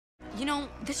You know,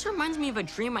 this reminds me of a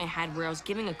dream I had where I was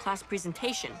giving a class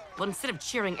presentation, but instead of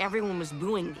cheering, everyone was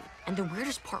booing me. And the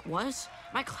weirdest part was,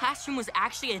 my classroom was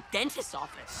actually a dentist's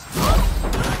office. What?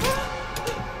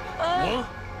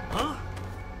 Huh?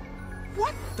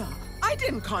 What the? I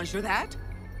didn't conjure that.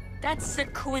 That's a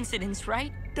coincidence,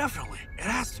 right? Definitely. It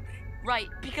has to be. Right,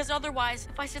 because otherwise,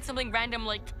 if I said something random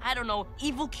like, I don't know,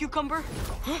 evil cucumber?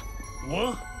 Huh?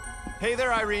 What? Hey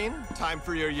there, Irene. Time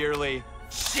for your yearly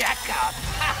checkup.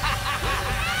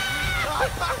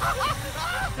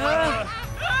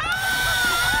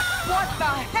 What the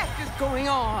heck is going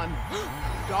on?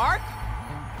 Dark?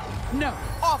 No,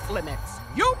 off limits.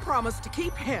 You promised to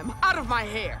keep him out of my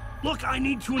hair. Look, I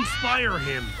need to inspire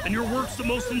him, and your work's the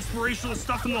most inspirational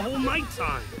stuff in the whole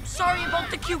nighttime. Sorry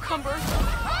about the cucumber.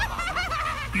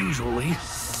 Usually.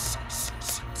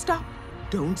 Stop.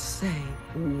 Don't say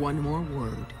one more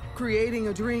word. Creating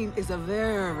a dream is a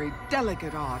very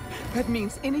delicate art. That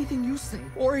means anything you say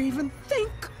or even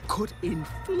think could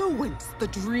influence the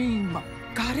dream.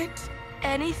 Got it?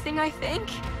 Anything I think?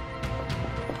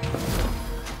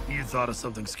 You thought of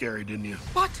something scary, didn't you?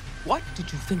 What? What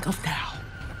did you think of now?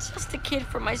 Just a kid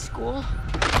from my school.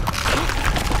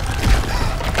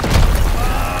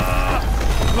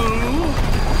 Who?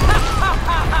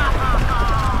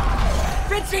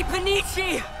 Vinci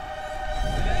Panici!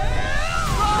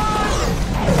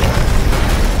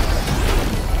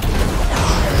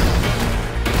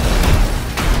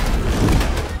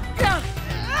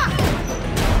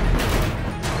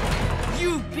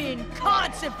 You've been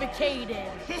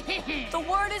confiscated. The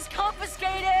word is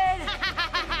confiscated!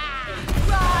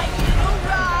 Orion,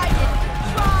 Orion,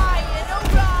 Orion,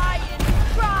 Orion,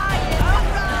 Orion,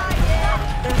 Orion.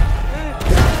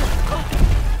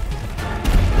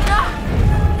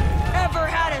 Ever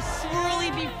had a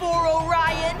swirly before,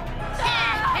 Orion?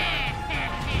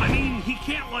 I mean, he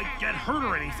can't, like, get hurt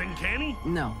or anything, can he?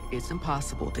 No, it's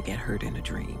impossible to get hurt in a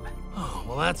dream. Oh,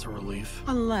 well, that's a relief.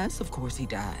 Unless, of course, he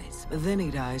dies. Then he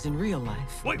dies in real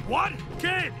life. Wait, what?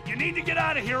 Kid, you need to get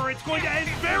out of here or it's going to end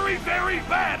very, very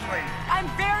badly. I'm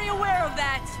very aware of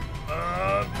that.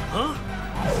 Huh?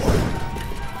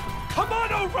 Come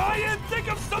on, Orion! Think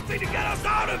of something to get us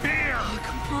out of here! Oh,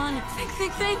 come on.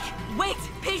 Think. Wait,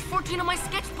 page 14 of my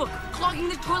sketchbook. Clogging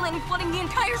the toilet and flooding the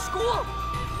entire school.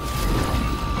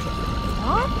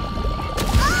 Huh?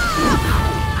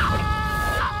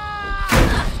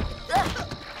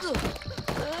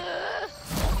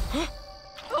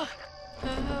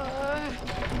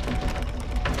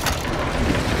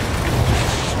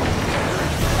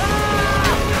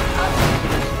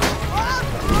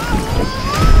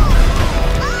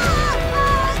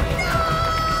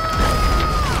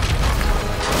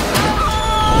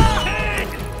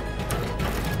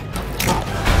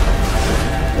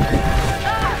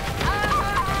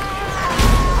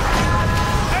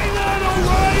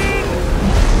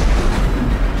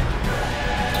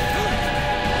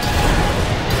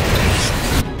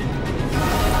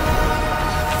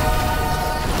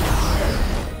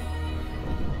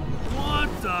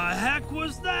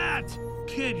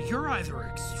 Kid, you're either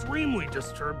extremely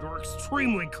disturbed or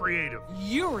extremely creative.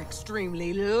 You're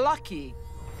extremely lucky.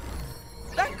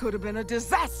 That could have been a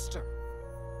disaster.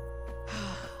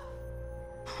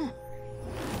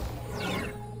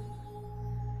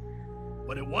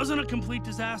 But it wasn't a complete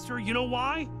disaster. You know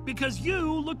why? Because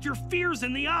you looked your fears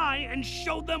in the eye and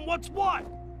showed them what's what.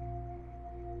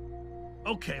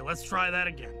 Okay, let's try that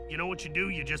again. You know what you do?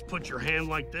 You just put your hand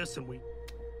like this and we...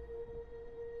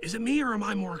 Is it me or am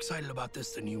I more excited about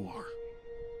this than you are?